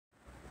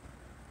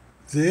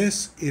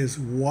This is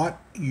what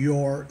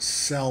your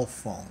cell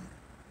phone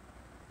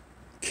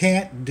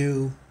can't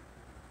do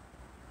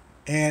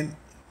and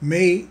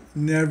may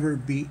never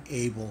be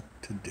able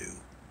to do.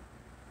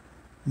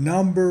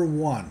 Number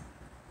one,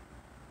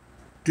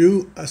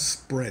 do a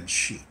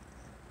spreadsheet.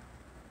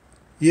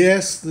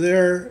 Yes,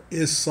 there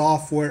is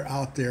software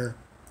out there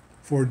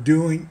for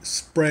doing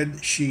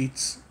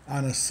spreadsheets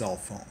on a cell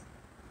phone.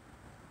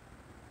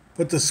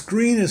 But the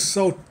screen is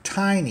so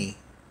tiny,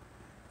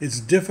 it's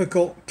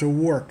difficult to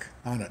work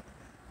on it.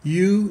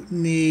 You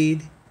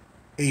need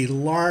a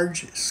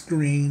large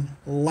screen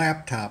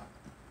laptop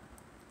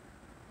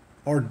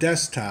or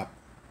desktop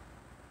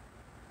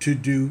to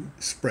do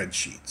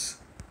spreadsheets.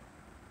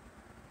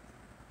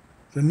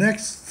 The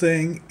next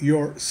thing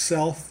your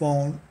cell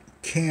phone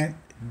can't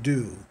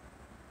do,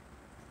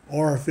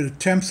 or if it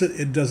attempts it,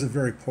 it does it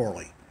very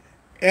poorly.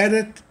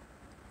 Edit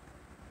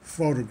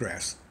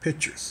photographs,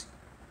 pictures.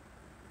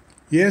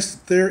 Yes,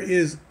 there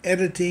is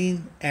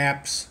editing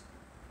apps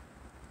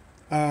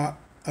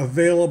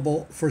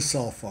available for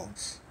cell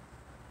phones,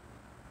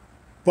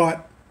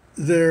 but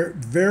they're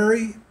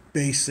very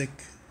basic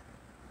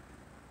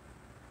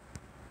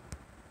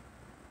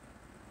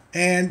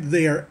and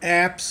they are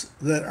apps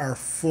that are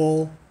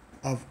full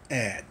of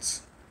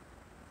ads.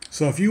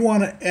 So if you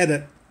want to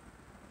edit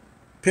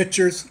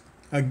pictures,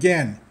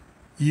 again,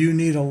 you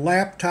need a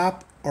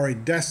laptop or a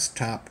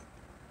desktop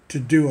to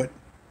do it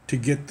to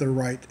get the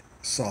right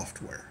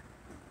software.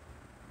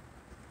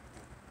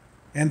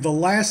 And the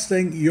last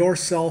thing your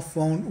cell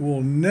phone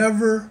will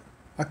never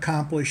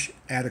accomplish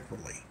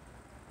adequately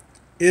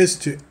is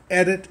to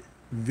edit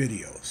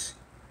videos.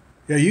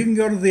 Yeah, you can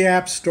go to the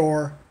App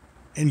Store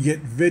and get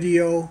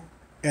video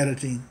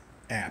editing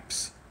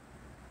apps,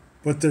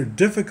 but they're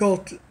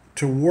difficult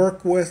to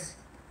work with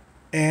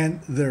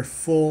and they're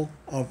full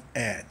of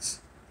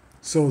ads.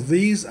 So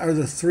these are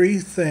the three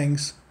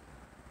things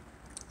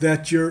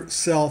that your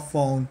cell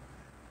phone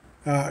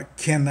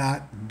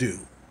cannot do.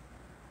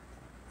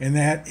 And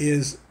that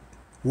is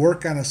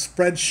work on a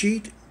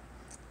spreadsheet,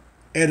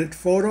 edit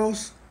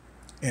photos,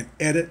 and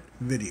edit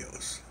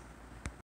videos.